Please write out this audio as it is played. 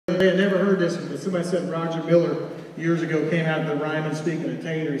they had never heard this, but somebody said Roger Miller years ago came out of the Ryman speaking to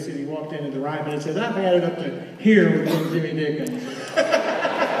Taylor. He said he walked into the Ryman and said, "I've had it up to here with Jimmy Dickens."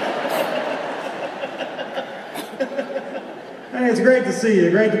 Hey, it's great to see you.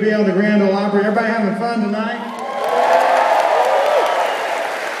 Great to be on the Grand Ole Opry. Everybody having fun tonight?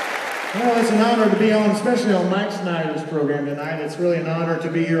 Well, it's an honor to be on, especially on Mike Snyder's program tonight. It's really an honor to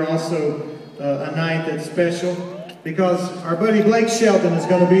be here also a night that's special because our buddy Blake Shelton is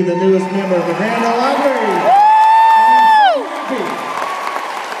going to be the newest member of the Grand Ole Opry.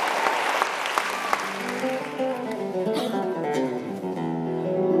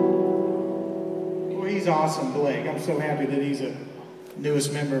 Well, he's awesome, Blake. I'm so happy that he's the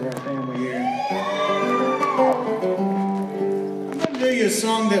newest member of our family here. I'm going to do you a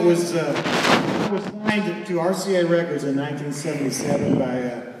song that was signed to RCA Records in 1977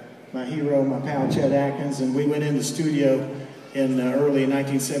 by my hero, my pal Chet Atkins, and we went in the studio in early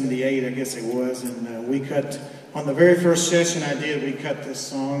 1978, I guess it was, and we cut, on the very first session I did, we cut this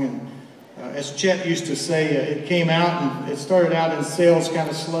song, and as Chet used to say, it came out, and it started out in sales kind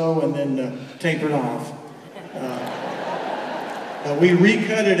of slow, and then tapered off. We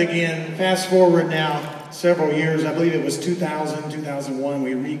recut it again, fast forward now several years, I believe it was 2000, 2001,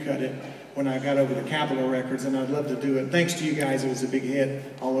 we recut it when I got over to Capitol Records, and I'd love to do it. Thanks to you guys, it was a big hit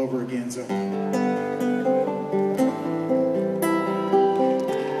all over again. So.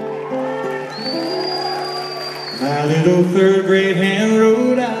 My little third grade hand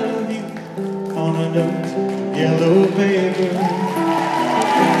wrote out of you on a note, yellow paper.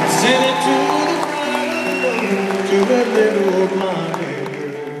 Sent it to the front of the door, to a little blonde-haired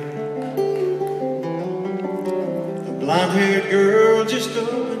girl. The blonde-haired girl just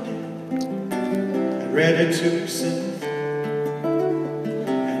opened it, read it to herself,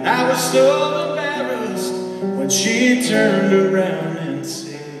 and I was so embarrassed when she turned around and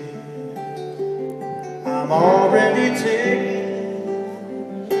said, "I'm already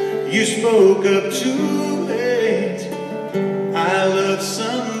taken, you spoke up too late, I love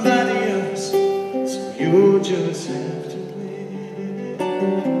somebody else, so you'll just have to wait."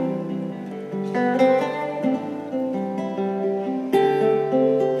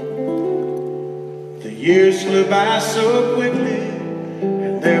 Years flew by so quickly,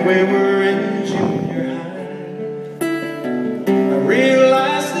 and there we were in junior high. I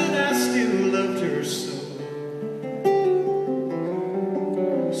realized that I still loved her so.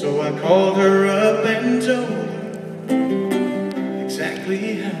 So I called her up and told her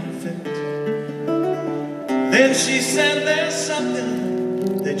exactly how I felt. Then she said, "There's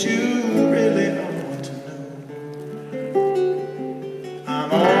something that you really ought to know.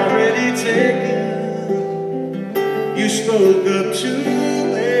 I'm already taken, you spoke up too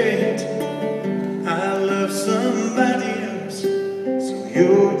late, I love somebody else, so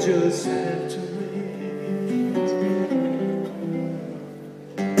you'll just have to wait."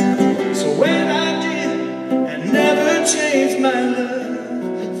 So when I did, I never changed my love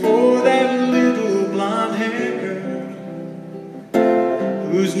for that little blonde-haired girl,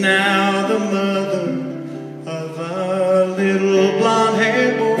 who's now the mother of a little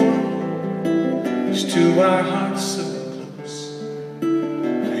blonde-haired boy. It's to our hearts so close. I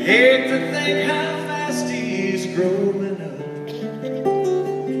hate to think how fast he's growing up.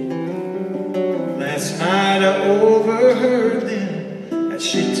 Last night I overheard them as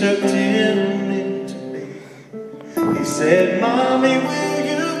she tucked him into bed. He said, "Mommy, will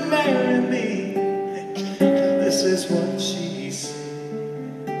you marry me?" This is what she said: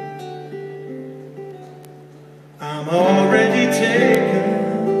 "I'm already taken,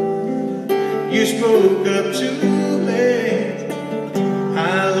 you spoke up too late,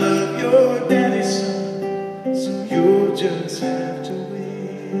 I love your daddy's son, so you'll just have to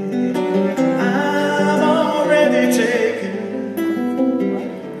wait. I'm already taken,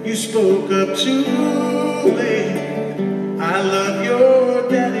 you spoke up too late, I love your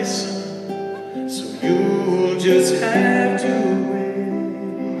daddy's son, so you'll just have to wait."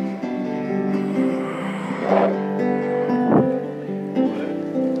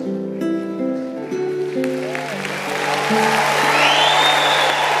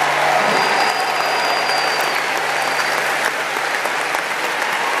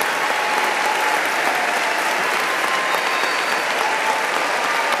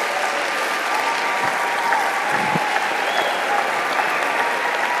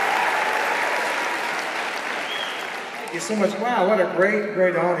 So much. Wow, what a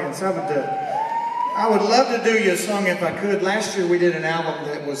great audience. I would love to do you a song if I could. Last year we did an album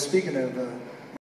that was, speaking of